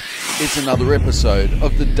It's another episode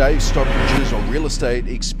of the Dave Stockbridge's Real Estate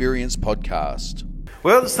Experience Podcast.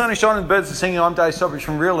 Well, the sun is shining, the birds are singing. I'm Dave Stockbridge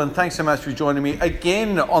from Real, and thanks so much for joining me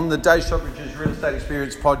again on the Dave Stockbridge's Real Estate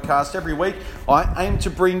Experience Podcast. Every week, I aim to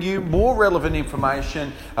bring you more relevant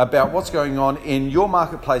information about what's going on in your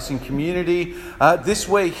marketplace and community. This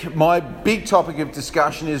week, my big topic of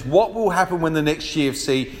discussion is what will happen when the next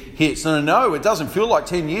GFC hits. And I know it doesn't feel like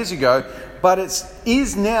 10 years ago, but it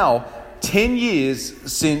is now 10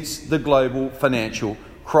 years since the global financial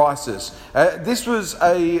crisis. This was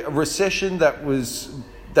a recession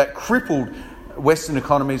that crippled Western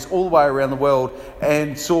economies all the way around the world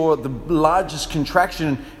and saw the largest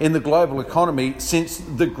contraction in the global economy since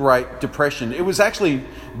the Great Depression. It was actually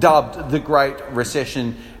dubbed the Great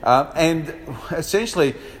Recession, and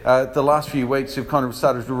essentially the last few weeks have kind of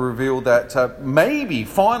started to reveal that maybe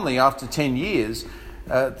finally after 10 years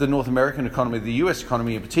the North American economy, the US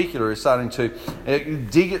economy in particular, is starting to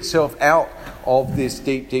dig itself out of this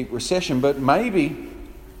deep recession. But maybe,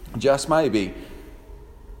 just maybe,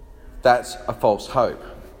 that's a false hope.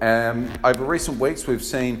 Over recent weeks, we've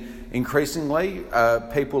seen increasingly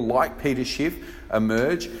people like Peter Schiff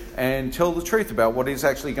emerge and tell the truth about what is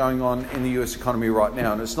actually going on in the US economy right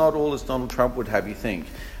now. And it's not all as Donald Trump would have you think.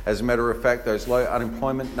 As a matter of fact, those low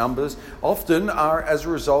unemployment numbers often are as a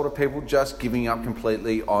result of people just giving up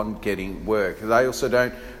completely on getting work. They also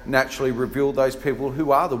don't naturally reveal those people who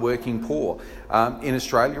are the working poor. In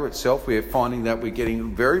Australia itself, we're finding that we're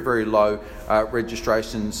getting very low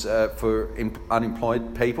registrations for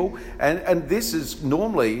unemployed people. And this is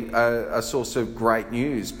normally a source of great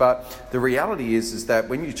news. But the reality is that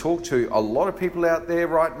when you talk to a lot of people out there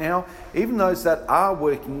right now, even those that are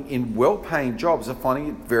working in well-paying jobs are finding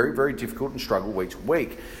it very difficult and struggle week to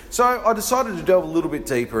week. So I decided to delve a little bit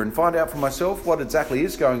deeper and find out for myself what exactly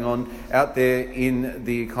is going on out there in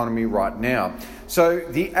the economy right now. So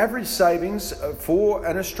the average savings for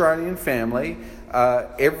an Australian family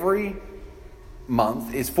every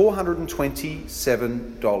month is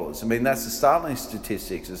 $427. I mean, that's the startling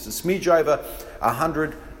statistics. It's a smidge over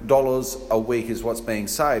 $100 a week is what's being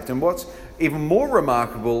saved. And what's even more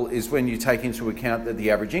remarkable is when you take into account that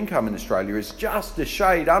the average income in Australia is just a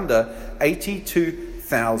shade under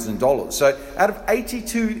 $82,000. So out of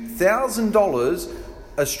 $82,000,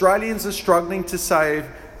 Australians are struggling to save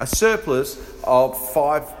a surplus of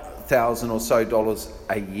 $5,000 or so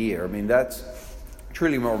a year. I mean, that's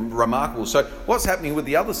truly remarkable. So what's happening with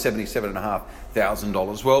the other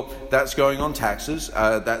 $77,500? Well, that's going on taxes,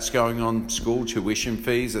 that's going on school tuition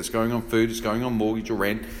fees, that's going on food, it's going on mortgage or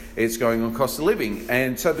rent, it's going on cost of living.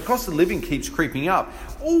 And so the cost of living keeps creeping up,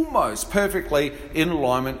 almost perfectly in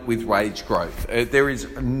alignment with wage growth. There is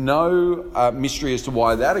no mystery as to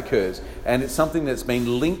why that occurs, and it's something that's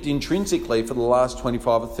been linked intrinsically for the last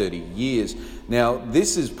 25 or 30 years. Now,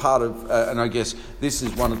 this is part of, and I guess this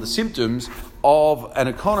is one of the symptoms of an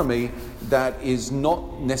economy that is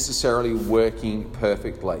not necessarily working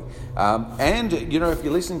perfectly. And, you know, if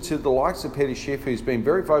you listen to the likes of Peter Schiff, who's been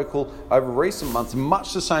very vocal over recent months,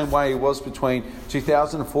 much the same way he was between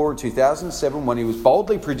 2004 and 2007 when he was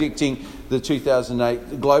boldly predicting the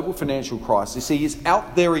 2008 global financial crisis, he is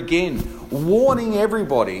out there again warning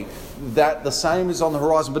everybody that the same is on the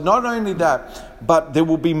horizon. But not only that, but there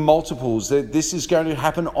will be multiples. This is going to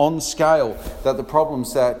happen on scale, that the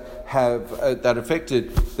problems that that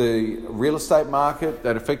affected the real estate market,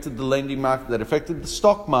 that affected the lending market, that affected the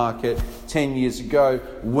stock market 10 years ago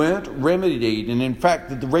weren't remedied. And in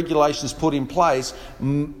fact, the regulations put in place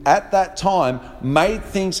at that time made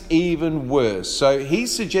things even worse. So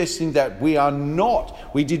he's suggesting that we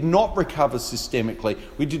did not recover systemically.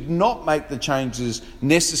 We did not make the changes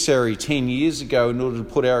necessary 10 years ago in order to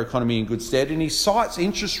put our economy in good stead. And he cites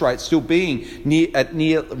interest rates still being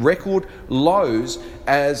near record lows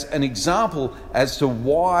as an example as to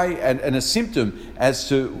why, and a symptom as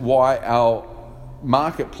to why our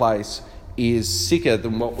marketplace is sicker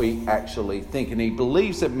than what we actually think. And he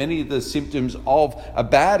believes that many of the symptoms of a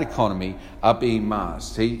bad economy are being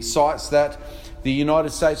masked. He cites that the United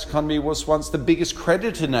States economy was once the biggest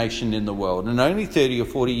creditor nation in the world, and only 30 or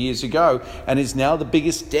 40 years ago, and is now the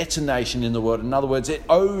biggest debtor nation in the world. In other words, it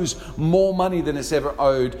owes more money than it's ever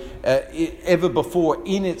owed ever before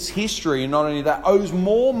in its history, and not only that, owes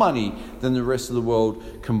more money than the rest of the world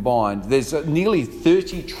combined. There's a nearly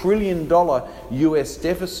 $30 trillion US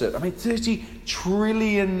deficit. I mean, $30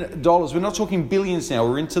 trillion. We're not talking billions now,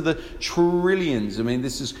 we're into the trillions. I mean,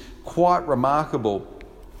 this is quite remarkable.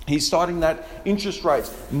 He's citing that interest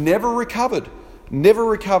rates never recovered.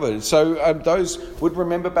 So those would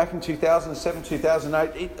remember back in 2007,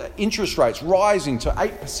 2008, interest rates rising to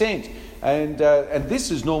 8% And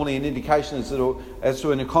this is normally an indication as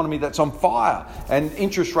to an economy that's on fire, and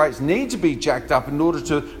interest rates need to be jacked up in order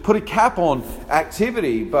to put a cap on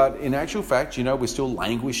activity. But in actual fact, we're still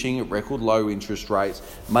languishing at record low interest rates.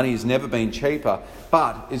 Money has never been cheaper,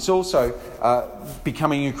 but it's also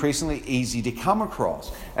becoming increasingly easy to come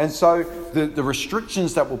across. And so the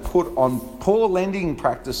restrictions that were put on poor lending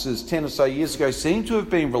practices 10 or so years ago seem to have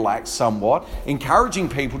been relaxed somewhat, encouraging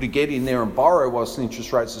people to get in there and borrow whilst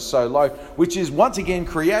interest rates are so low, which is once again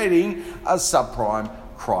creating a subprime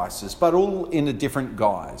crisis, but all in a different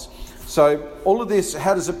guise. So all of this,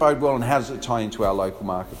 how does it bode well and how does it tie into our local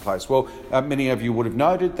marketplace? Well, many of you would have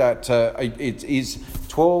noted that it is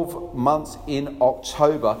 12 months in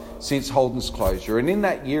October since Holden's closure. And in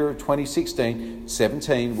that year of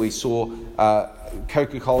 2016-17, we saw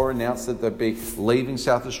Coca-Cola announce that they'd be leaving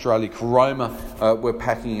South Australia. Caroma were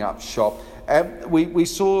packing up shop. We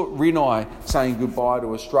saw Rinnai saying goodbye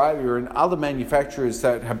to Australia, and other manufacturers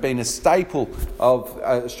that have been a staple of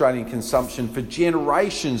Australian consumption for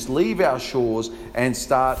generations leave our shores and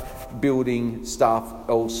start building stuff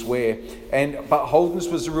elsewhere. But Holden's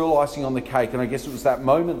was the real icing on the cake, and I guess it was that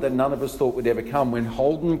moment that none of us thought would ever come, when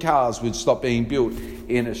Holden cars would stop being built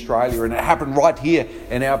in Australia, and it happened right here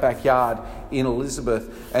in our backyard in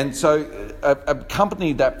Elizabeth. And so a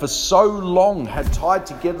company that for so long had tied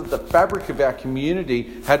together the fabric of our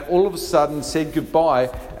community had all of a sudden said goodbye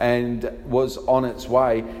and was on its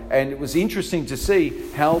way. And it was interesting to see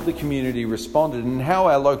how the community responded and how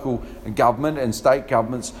our local government and state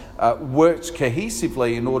governments worked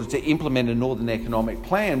cohesively in order to implement a Northern Economic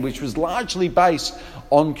Plan, which was largely based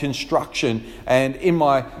on construction. And in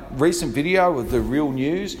my recent video of the Real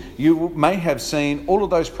News, you may have seen all of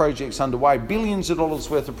those projects underway, billions of dollars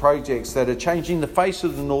worth of projects that are changing the face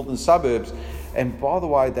of the northern suburbs. And by the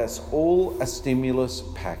way, that's all a stimulus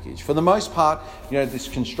package. For the most part, this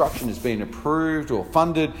construction has been approved or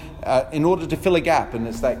funded in order to fill a gap, and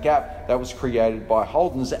it's that gap that was created by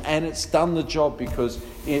Holden's, and it's done the job because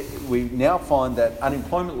we now find that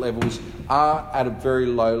unemployment levels are at a very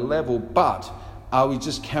low level. But are we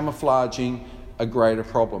just camouflaging a greater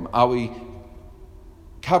problem? Are we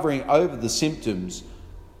covering over the symptoms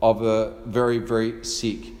of a very, very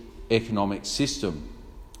sick economic system?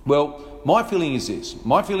 Well, my feeling is this.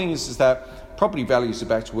 My feeling is that property values are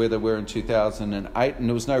back to where they were in 2008, and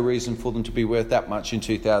there was no reason for them to be worth that much in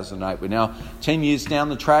 2008. We're now 10 years down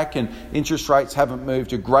the track, and interest rates haven't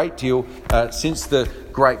moved a great deal since the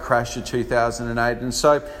great crash of 2008. And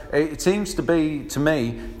so it seems to be, to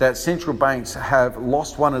me, that central banks have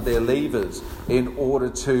lost one of their levers in order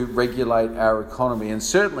to regulate our economy, and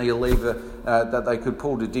certainly a lever that they could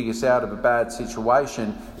pull to dig us out of a bad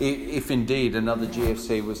situation if indeed another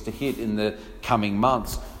GFC was to hit in the coming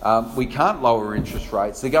months. We can't lower interest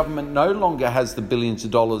rates. The government no longer has the billions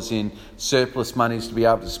of dollars in surplus monies to be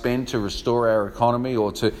able to spend to restore our economy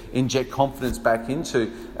or to inject confidence back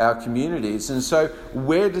into our communities. And so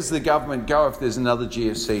where does the government go if there's another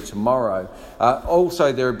GFC tomorrow?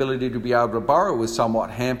 Also, their ability to be able to borrow is somewhat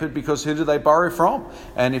hampered, because who do they borrow from?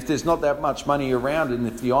 And if there's not that much money around, and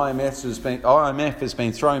if the IMF has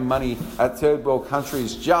been throwing money at third world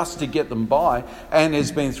countries just to get them by, and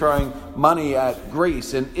has been throwing money at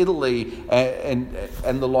Greece and Italy and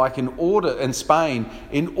the like and Spain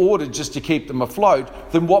in order just to keep them afloat,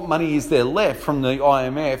 then what money is there left from the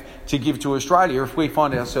IMF to give to Australia if we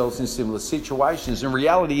find ourselves in similar situations? And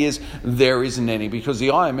reality is there isn't any, because the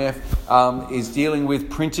IMF is dealing with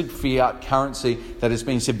printed fiat currency that has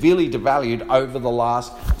been severely devalued over the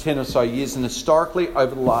last 10 or so years, and historically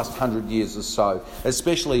over the last 100 years or so,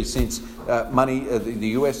 especially since the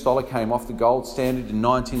US dollar came off the gold standard in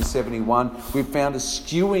 1971. We've found a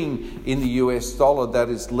skewing in the US dollar that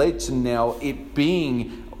has led to now it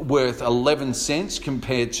being worth 11 cents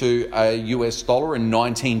compared to a US dollar in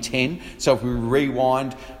 1910. So if we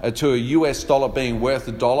rewind to a US dollar being worth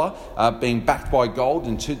 $1, being backed by gold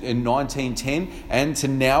in 1910, and to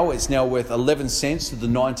now, it's now worth 11 cents to the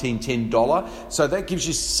 1910 dollar. So that gives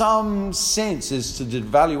you some sense as to the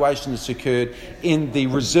devaluation that's occurred in the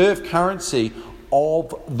reserve currency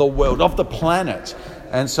of the world, of the planet.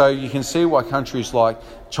 And so you can see why countries like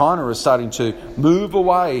China are starting to move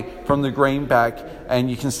away from the greenback, and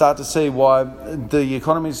you can start to see why the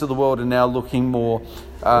economies of the world are now looking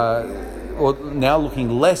looking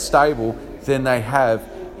less stable than they have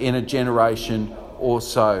in a generation or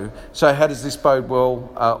so. So how does this bode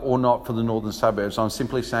well or not for the northern suburbs? I'm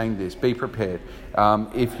simply saying this: be prepared.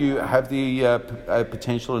 If you have the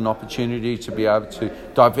potential and opportunity to be able to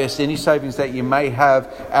divest any savings that you may have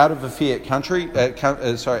out of a fiat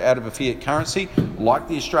out of a fiat currency like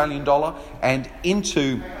the Australian dollar and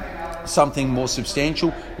into something more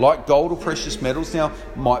substantial like gold or precious metals, now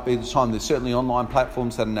might be the time. There's certainly online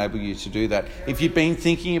platforms that enable you to do that. If you've been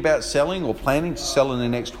thinking about selling or planning to sell in the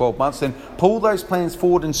next 12 months, then pull those plans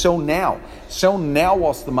forward and sell now. Sell now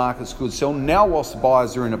whilst the market's good. Sell now whilst the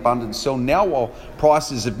buyers are in abundance. Sell now while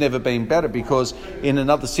prices have never been better, because in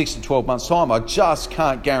another 6 to 12 months' time, I just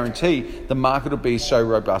can't guarantee the market will be so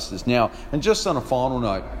robust as now. And just on a final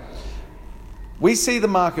note, we see the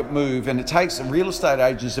market move, and it takes real estate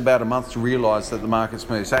agents about a month to realise that the market's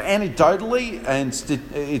moved. So anecdotally,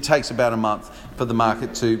 it takes about a month for the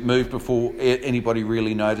market to move before anybody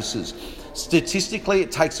really notices. Statistically, it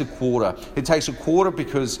takes a quarter. It takes a quarter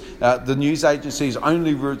because the news agencies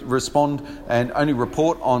only respond and only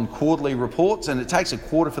report on quarterly reports, and it takes a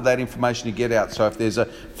quarter for that information to get out. So if there's a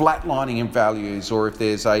flatlining in values, or if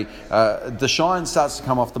there's the shine starts to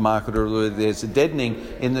come off the market, or there's a deadening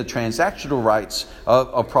in the transactional rates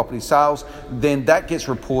of property sales, then that gets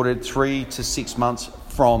reported 3 to 6 months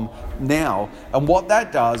from now. And what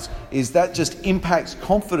that does is that just impacts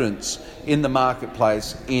confidence in the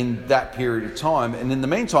marketplace in that period of time. And in the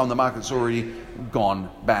meantime, the market's already gone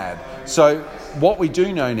bad. So what we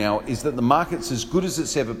do know now is that the market's as good as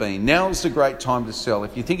it's ever been. Now is the great time to sell.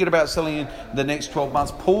 If you're thinking about selling in the next 12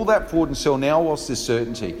 months, pull that forward and sell now whilst there's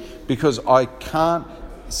certainty, because I can't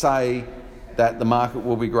say that the market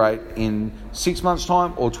will be great in 6 months'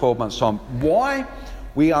 time or 12 months' time. Why?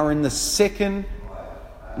 We are in the second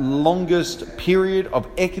longest period of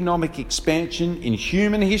economic expansion in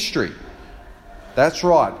human history. That's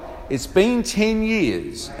right. It's been 10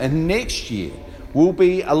 years, and next year will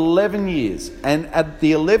be 11 years. And at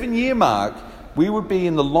the 11-year mark, we would be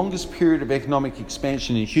in the longest period of economic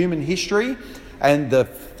expansion in human history, and the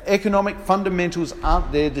economic fundamentals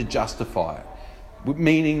aren't there to justify it.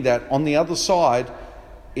 Meaning that on the other side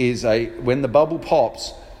is when the bubble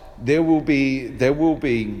pops, there will be,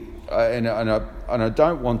 and I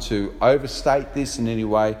don't want to overstate this in any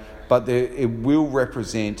way, but it will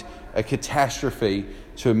represent a catastrophe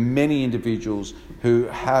to many individuals who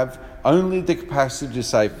have only the capacity to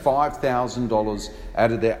save $5,000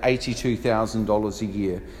 out of their $82,000 a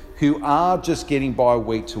year, who are just getting by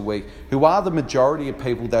week to week, who are the majority of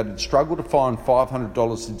people that would struggle to find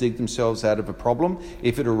 $500 to dig themselves out of a problem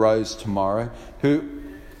if it arose tomorrow, who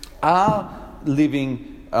are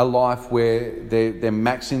living a life where they're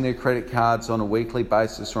maxing their credit cards on a weekly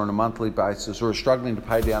basis or on a monthly basis, or are struggling to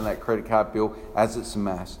pay down that credit card bill as it's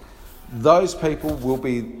amassed. Those people will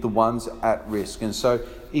be the ones at risk. And so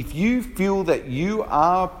if you feel that you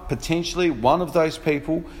are potentially one of those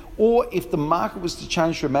people, or if the market was to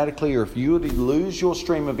change dramatically, or if you were to lose your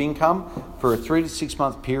stream of income for a 3 to 6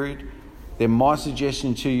 month period, then my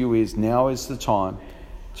suggestion to you is now is the time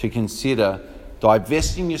to consider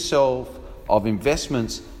divesting yourself of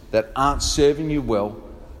investments that aren't serving you well,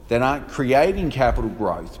 that aren't creating capital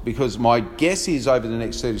growth, because my guess is over the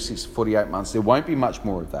next 36 to 48 months, there won't be much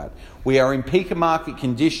more of that. We are in peak market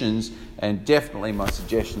conditions, and definitely my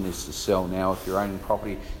suggestion is to sell now if you're owning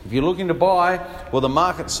property. If you're looking to buy, well, the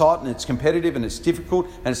market's hot and it's competitive and it's difficult,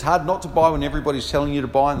 and it's hard not to buy when everybody's telling you to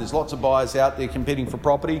buy, and there's lots of buyers out there competing for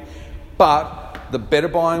property. But the better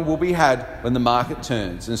buying will be had when the market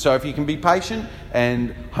turns. And so if you can be patient,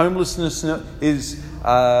 and homelessness is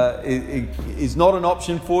not an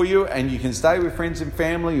option for you, and you can stay with friends and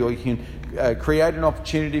family, or you can create an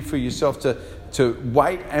opportunity for yourself to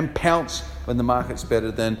wait and pounce when the market's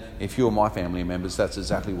better, than if you're my family members, that's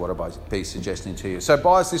exactly what I'd be suggesting to you. So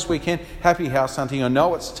buyers this weekend, happy house hunting. I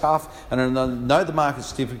know it's tough, and I know the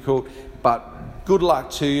market's difficult, but good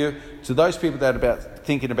luck to you. To those people that are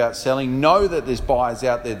thinking about selling, know that there's buyers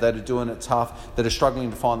out there that are doing it tough, that are struggling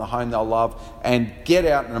to find the home they'll love, and get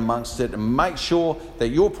out and amongst it and make sure that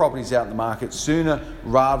your property's out in the market sooner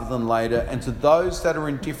rather than later. And to those that are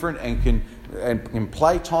indifferent and can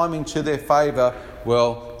play timing to their favour,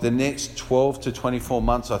 well, the next 12 to 24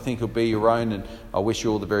 months I think will be your own, and I wish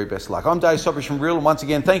you all the very best luck. I'm Dave Stockbridge from Real, and once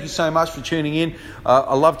again, thank you so much for tuning in.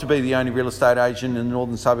 I love to be the only real estate agent in the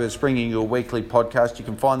Northern Suburbs bringing you a weekly podcast. You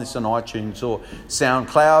can find this on iTunes or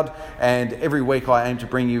SoundCloud, and every week I aim to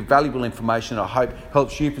bring you valuable information I hope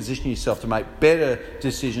helps you position yourself to make better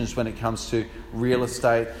decisions when it comes to real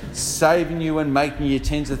estate, saving you and making you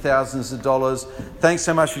tens of thousands of dollars. Thanks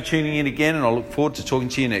so much for tuning in again, and I look forward to talking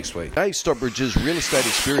to you next week. Dave Stockbridge's Real Estate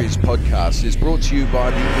Experience podcast is brought to you by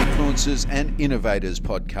the Influencers and Innovators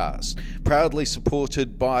podcast, proudly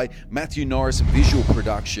supported by Matthew Norris Visual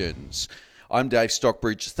Productions. I'm Dave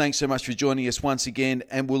Stockbridge. Thanks so much for joining us once again,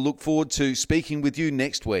 and we'll look forward to speaking with you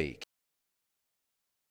next week.